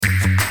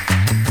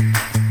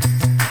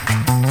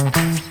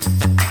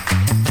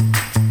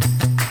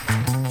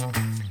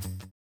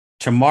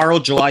Tomorrow,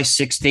 July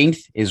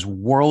 16th, is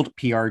World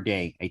PR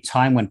Day, a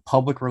time when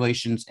public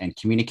relations and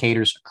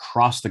communicators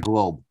across the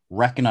globe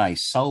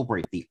recognize,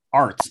 celebrate the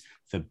arts,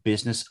 the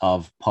business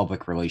of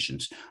public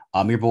relations.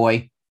 I'm your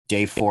boy,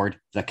 Dave Ford,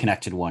 the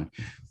connected one.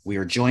 We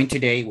are joined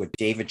today with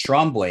David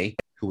Tremblay,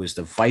 who is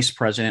the vice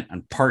president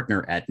and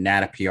partner at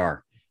NATA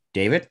PR.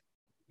 David,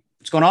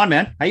 what's going on,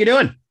 man? How you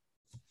doing?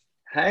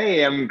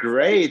 Hey, I'm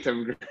great.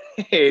 I'm great.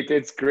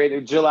 It's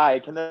great. July. I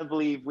cannot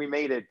believe we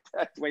made it.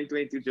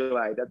 2022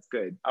 July. That's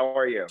good. How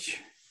are you?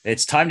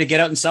 It's time to get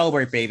out and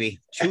celebrate,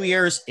 baby. 2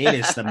 years, it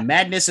is. The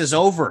madness is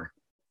over.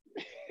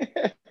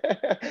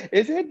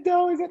 Is it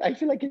though? Is it? I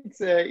feel like it's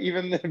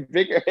even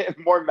bigger,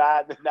 more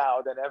mad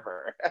now than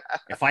ever.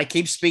 If I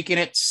keep speaking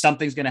it,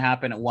 something's going to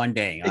happen one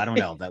day. I don't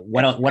know.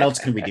 What else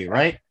can we do,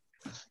 right?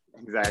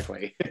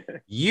 Exactly.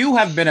 You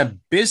have been a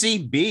busy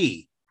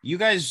bee. You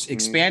guys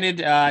expanded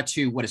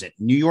to, what is it,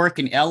 New York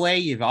and LA.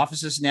 You have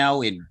offices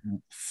now in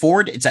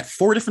it's at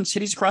 4 different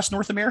cities across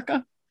North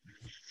America.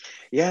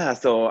 Yeah,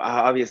 so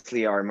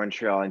obviously our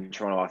Montreal and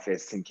Toronto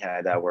office in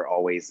Canada were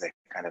always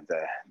kind of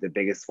the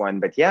biggest one.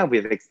 But yeah,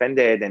 we've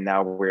expanded and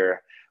now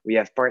we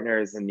have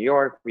partners in New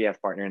York, we have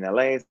partner in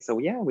LA. So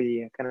yeah,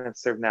 we kind of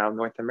serve now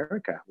North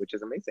America, which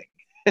is amazing.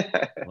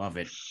 Love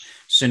it.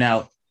 So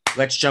now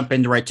let's jump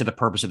into right to the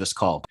purpose of this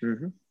call.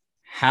 Mm-hmm.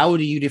 How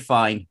do you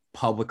define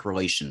public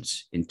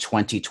relations in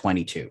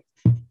 2022?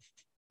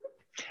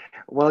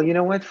 Well, you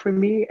know what? For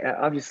me,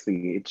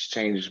 obviously, it's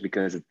changed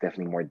because it's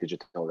definitely more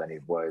digital than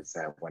it was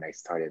when I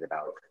started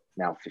about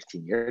now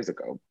 15 years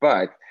ago.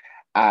 But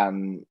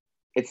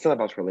it's still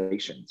about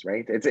relations,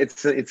 right?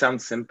 It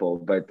sounds simple,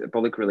 but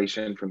public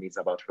relation for me is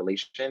about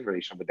relation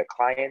with the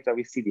client,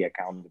 obviously the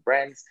account, the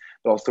brands,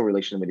 but also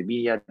relation with the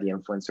media, the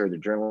influencer, the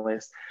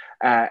journalist,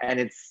 and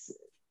it's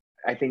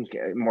I think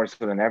more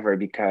so than ever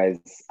because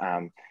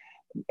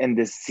in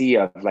this sea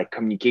of like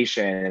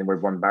communication and we're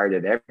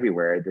bombarded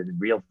everywhere, the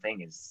real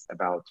thing is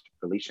about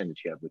relation that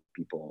you have with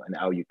people and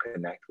how you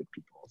connect with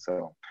people.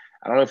 So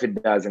I don't know if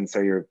it does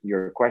answer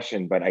your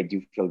question, but I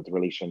do feel that the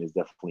relation is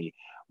definitely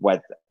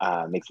what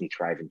makes me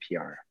thrive in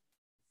PR.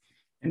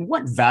 And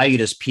what value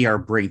does PR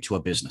bring to a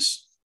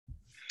business?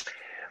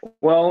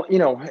 Well,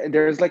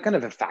 there's like kind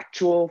of a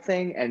factual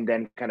thing and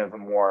then kind of a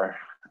more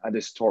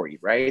the story,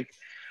 right?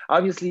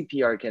 Obviously,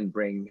 PR can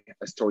bring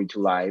a story to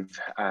life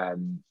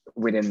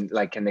within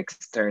like an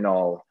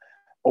external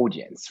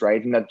audience,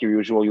 right? Not your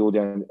usual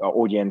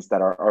audience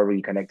that are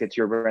already connected to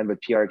your brand,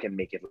 but PR can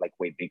make it like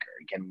way bigger.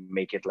 It can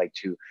make it like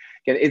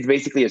it's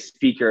basically a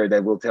speaker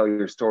that will tell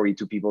your story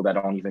to people that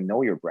don't even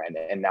know your brand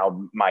and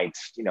now might,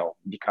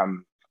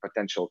 become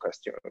potential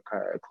customer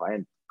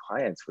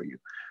clients for you.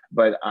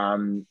 But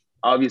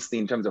obviously,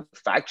 in terms of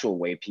factual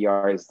way,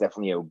 PR is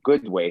definitely a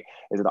good way.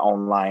 Is it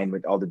online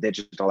with all the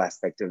digital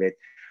aspect of it?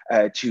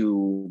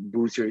 To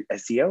boost your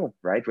SEO,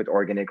 right? With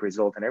organic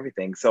result and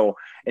everything. So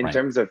in Right.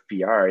 terms of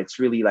PR, it's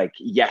really like,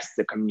 yes,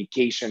 the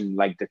communication,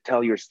 like to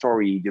tell your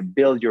story, to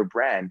build your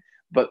brand,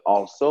 but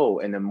also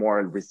in a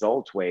more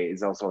result way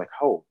is also like,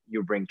 oh,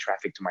 you bring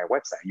traffic to my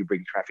website, you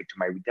bring traffic to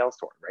my retail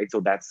store, right?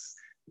 So that's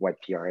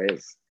what PR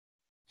is.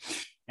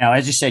 Now,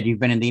 as you said, you've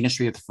been in the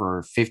industry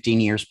for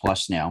 15 years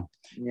plus now.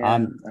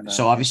 Yeah.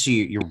 So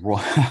obviously your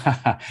role,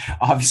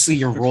 obviously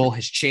your role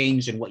has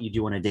changed in what you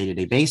do on a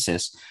day-to-day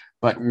basis.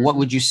 But what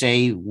would you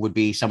say would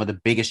be some of the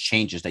biggest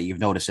changes that you've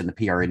noticed in the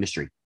PR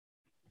industry?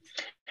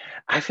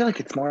 I feel like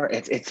it's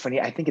funny.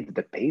 I think it's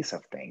the pace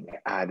of thing,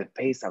 the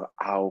pace of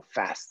how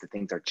fast the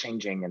things are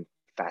changing and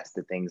fast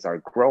the things are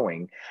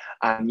growing.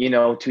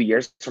 2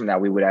 years from now,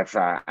 we would have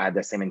had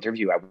the same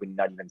interview. I would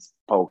not even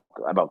spoke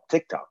about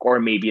TikTok or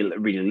maybe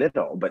really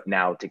little, but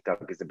now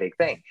TikTok is a big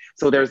thing.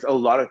 So there's a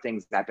lot of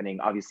things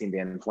happening, obviously in the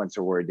influencer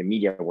world, the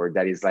media world,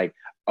 that is like,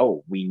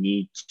 oh, we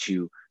need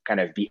to kind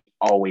of be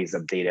always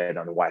updated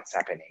on what's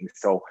happening.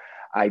 So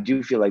I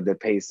do feel like the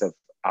pace of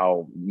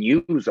how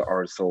news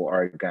also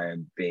are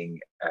being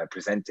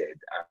presented.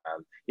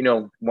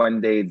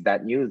 One day it's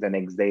that news, the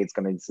next day it's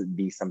going to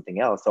be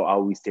something else. So how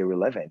we stay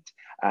relevant.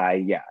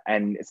 Yeah,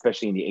 and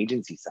especially in the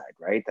agency side,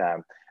 right?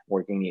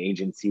 Working in the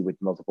agency with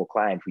multiple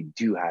clients, we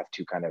do have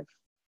to kind of,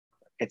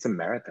 it's a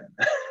marathon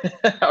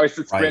or it's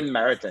a sprint Right.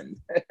 marathon.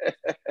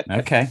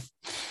 Okay.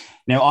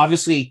 Now,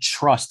 obviously,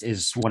 trust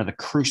is one of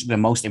the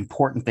most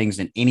important things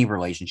in any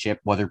relationship,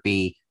 whether it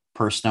be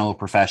personal or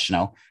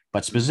professional,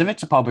 but specific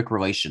to public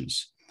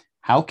relations.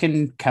 How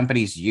can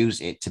companies use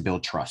it to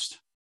build trust?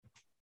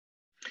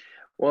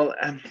 Well,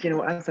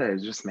 as I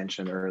just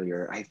mentioned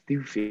earlier, I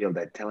do feel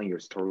that telling your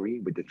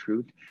story with the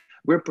truth,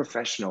 we're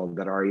professionals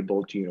that are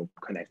able to,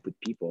 connect with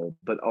people,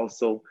 but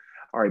also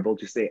are able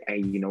to say, hey,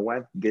 you know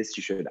what, this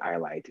you should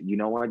highlight. You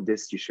know what,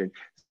 this you should.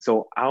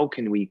 So how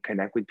can we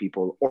connect with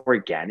people in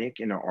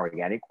an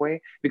organic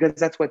way? Because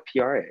that's what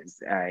PR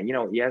is.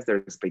 Yes,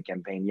 there's big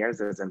campaign, yes,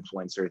 there's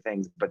influencer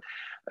things, but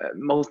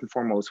most and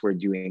foremost, we're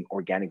doing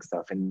organic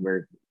stuff and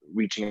we're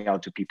reaching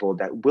out to people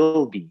that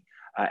will be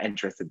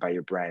interested by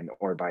your brand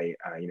or by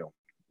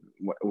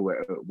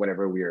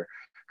whatever we're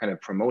kind of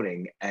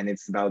promoting. And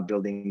it's about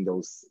building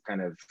those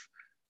kind of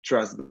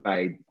trust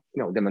by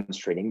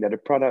demonstrating that a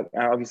product,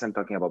 obviously I'm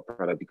talking about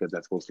product because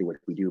that's mostly what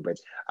we do, but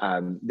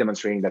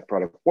demonstrating that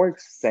product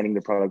works, sending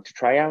the product to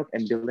try out,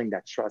 and building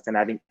that trust and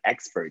having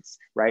experts,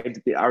 right?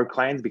 Our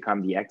clients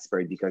become the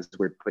expert because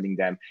we're putting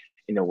them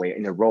in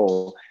a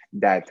role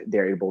that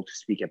they're able to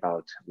speak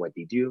about what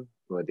they do,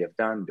 what they've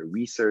done, the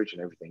research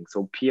and everything.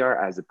 So PR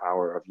has the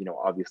power of,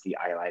 obviously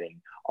highlighting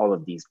all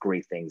of these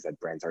great things that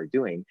brands are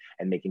doing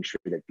and making sure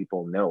that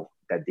people know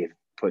that they've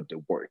put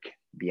the work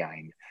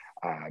behind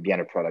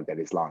a product that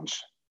is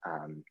launched.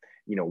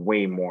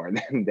 Way more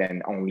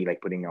than only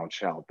like putting on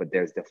shelf, but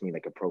there's definitely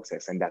like a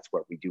process, and that's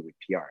what we do with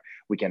PR.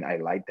 We can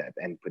highlight that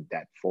and put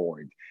that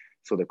forward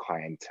so the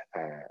client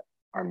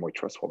are more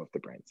trustful of the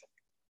brand.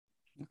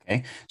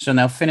 Okay, so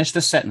now finish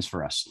the sentence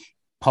for us.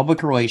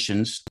 Public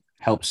relations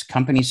helps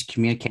companies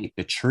communicate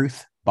the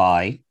truth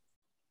by.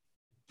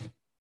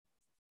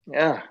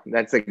 Yeah,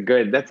 that's a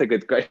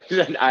good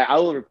question. I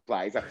will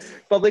reply. So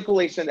public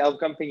relations help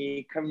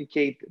company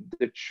communicate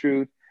the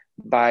truth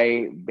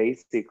by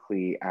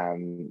basically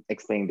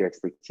explaining their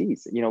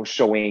expertise,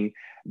 showing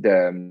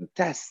the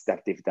tests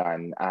that they've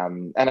done.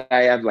 And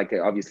I have like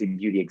obviously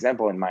beauty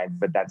example in mind,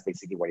 but that's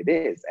basically what it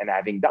is. And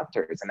having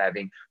doctors and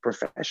having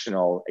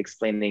professional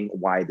explaining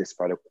why this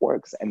product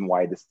works and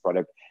why this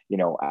product,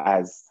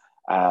 as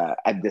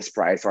at this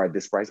price or at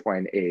this price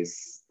point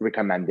is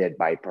recommended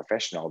by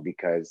professional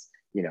because,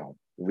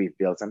 we've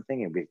built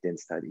something and we've done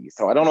studies.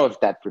 So I don't know if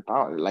that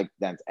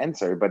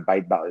answer, but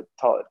by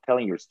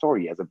telling your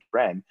story as a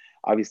brand,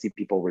 obviously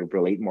people will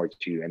relate more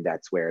to you, and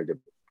that's where the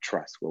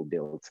trust will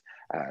build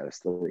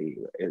slowly,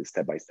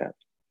 step by step.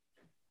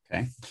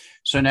 Okay.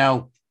 So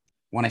now,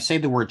 when I say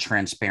the word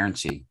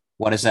transparency,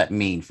 what does that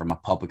mean from a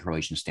public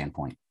relations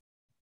standpoint?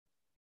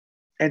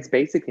 It's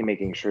basically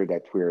making sure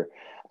that we're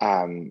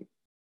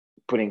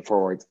putting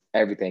forward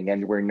everything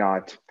and we're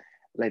not,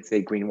 let's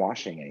say,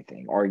 greenwashing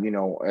anything, or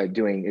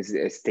doing is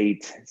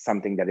state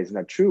something that is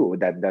not true,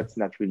 that's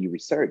not really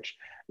research,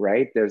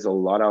 right? There's a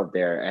lot out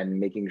there, and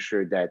making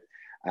sure that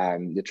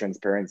the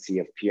transparency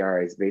of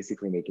PR is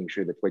basically making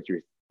sure that what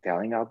you're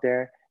telling out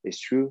there is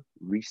true,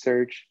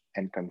 research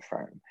and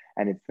confirm.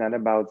 And it's not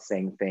about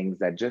saying things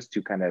that just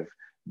to kind of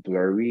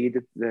blurry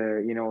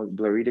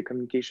the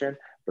communication,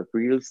 but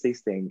really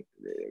things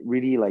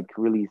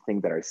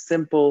that are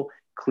simple,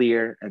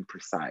 clear and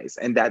precise.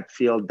 And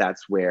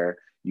that's where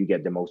you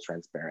get the most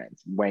transparent,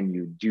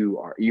 when you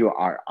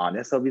are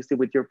honest, obviously,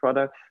 with your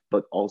product,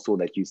 but also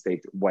that you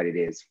state what it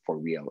is for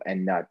real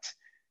and not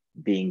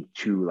being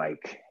too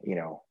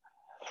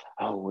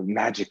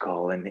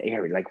magical and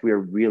airy. Like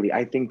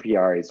I think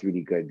PR is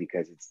really good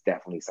because it's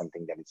definitely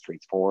something that is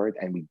straightforward,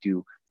 and we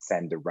do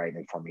send the right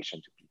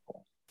information to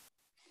people.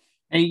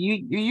 And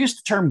you used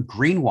the term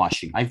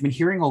greenwashing. I've been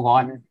hearing a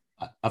lot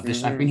of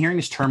this. I've been hearing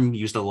this term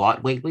used a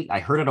lot lately. I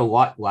heard it a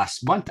lot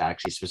last month,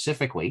 actually,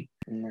 specifically.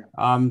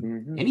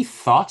 Any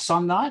thoughts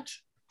on that?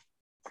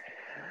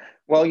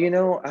 Well,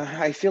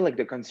 I feel like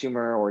the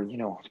consumer, or,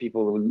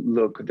 people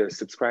who the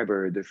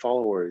subscriber, the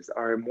followers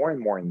are more and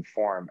more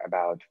informed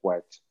about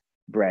what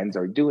brands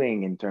are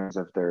doing in terms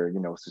of their,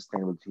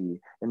 sustainability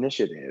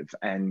initiative.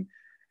 And,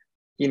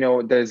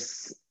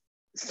 there's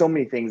so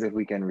many things that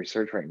we can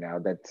research right now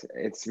that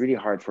it's really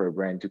hard for a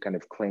brand to kind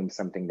of claim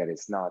something that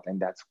it's not. And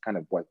that's kind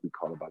of what we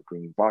call about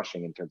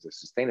greenwashing in terms of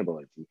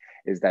sustainability,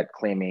 is that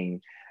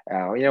claiming,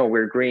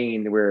 we're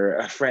green,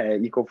 we're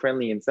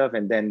eco-friendly and stuff.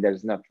 And then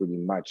there's not really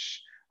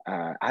much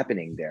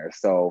happening there.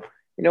 So,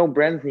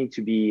 brands need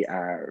to be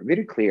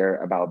really clear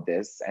about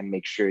this and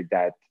make sure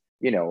that,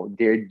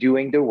 they're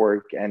doing the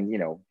work, and,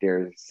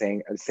 they're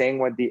saying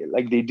what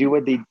they do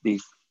what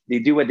they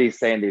do what they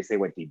say, and they say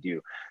what they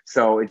do.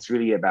 So it's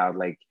really about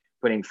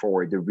putting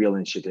forward the real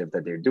initiative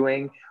that they're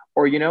doing,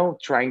 or,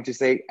 trying to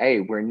say, hey,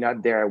 we're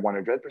not there at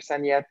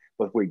 100% yet,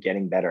 but we're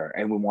getting better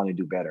and we want to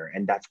do better.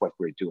 And that's what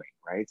we're doing,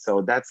 right?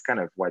 So that's kind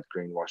of what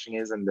greenwashing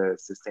is. And the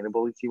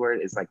sustainability word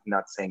is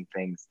not saying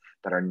things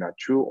that are not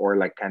true or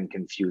can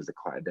confuse the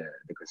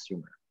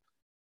consumer.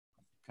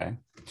 Okay.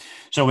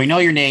 So we know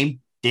your name,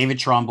 David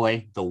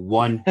Tremblay, the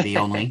one, the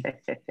only.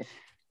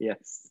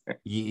 Yes.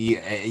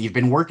 You've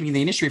been working in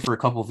the industry for a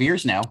couple of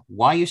years now.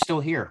 Why are you still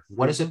here?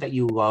 What is it that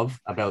you love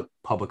about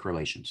public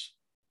relations?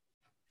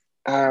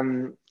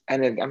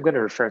 And I'm going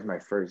to refer to my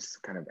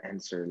first kind of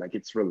answer,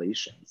 it's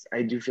relations.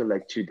 I do feel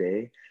like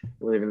today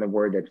we live in the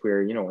world that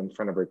we're, in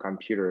front of a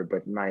computer,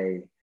 but my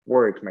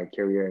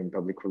career in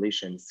public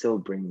relations still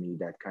bring me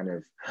that kind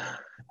of,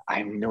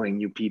 I'm knowing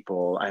new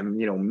people, I'm,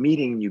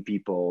 meeting new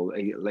people.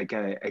 I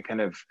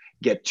kind of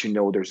get to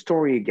know their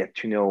story, get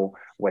to know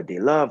what they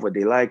love, what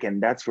they like.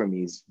 And that's for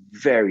me is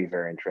very,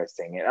 very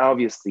interesting. And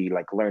obviously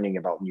learning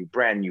about new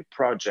brand, new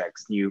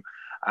projects, new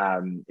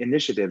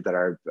initiatives that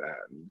are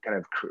kind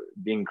of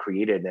being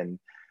created, and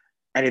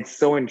it's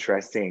so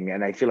interesting.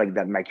 And I feel like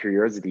that my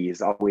curiosity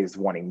is always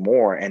wanting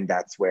more, and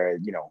that's where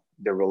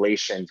the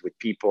relations with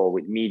people,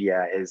 with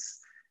media, is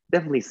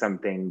definitely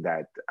something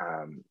that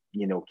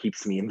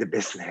keeps me in the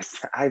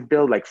business. I've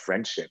built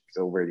friendships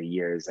over the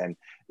years, and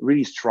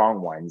really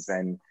strong ones,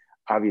 and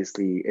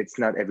obviously it's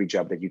not every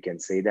job that you can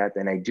say that.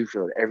 And I do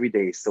feel that every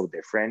day is so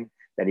different,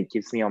 that it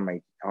keeps me on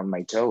my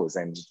toes,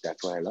 and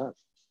that's what I love.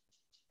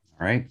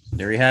 All right,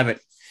 there you have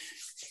it.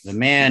 The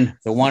man,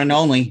 the one and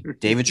only,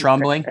 David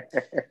Tremblay.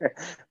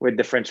 With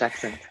the French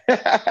accent.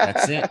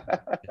 That's it.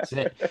 That's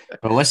it.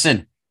 But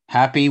listen,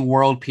 happy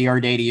World PR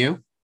Day to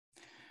you.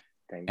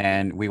 Thank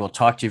and you. We will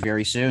talk to you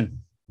very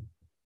soon.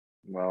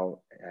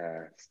 Well,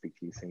 speak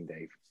to you soon,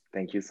 Dave.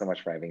 Thank you so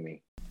much for having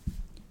me.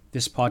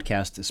 This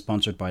podcast is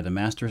sponsored by the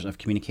Masters of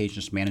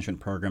Communications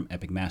Management program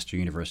at McMaster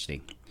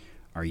University.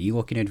 Are you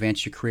looking to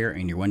advance your career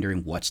and you're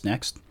wondering what's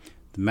next?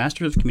 The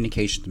Masters of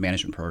Communications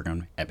Management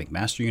program at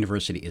McMaster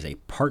University is a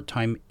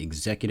part-time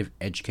executive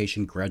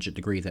education graduate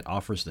degree that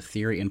offers the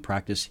theory and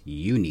practice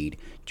you need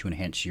to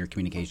enhance your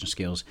communication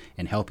skills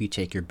and help you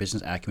take your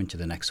business acumen to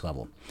the next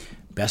level.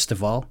 Best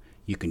of all,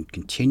 you can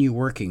continue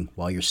working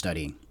while you're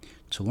studying.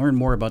 To learn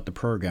more about the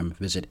program,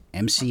 visit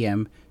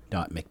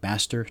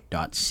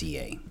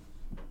mcm.mcmaster.ca.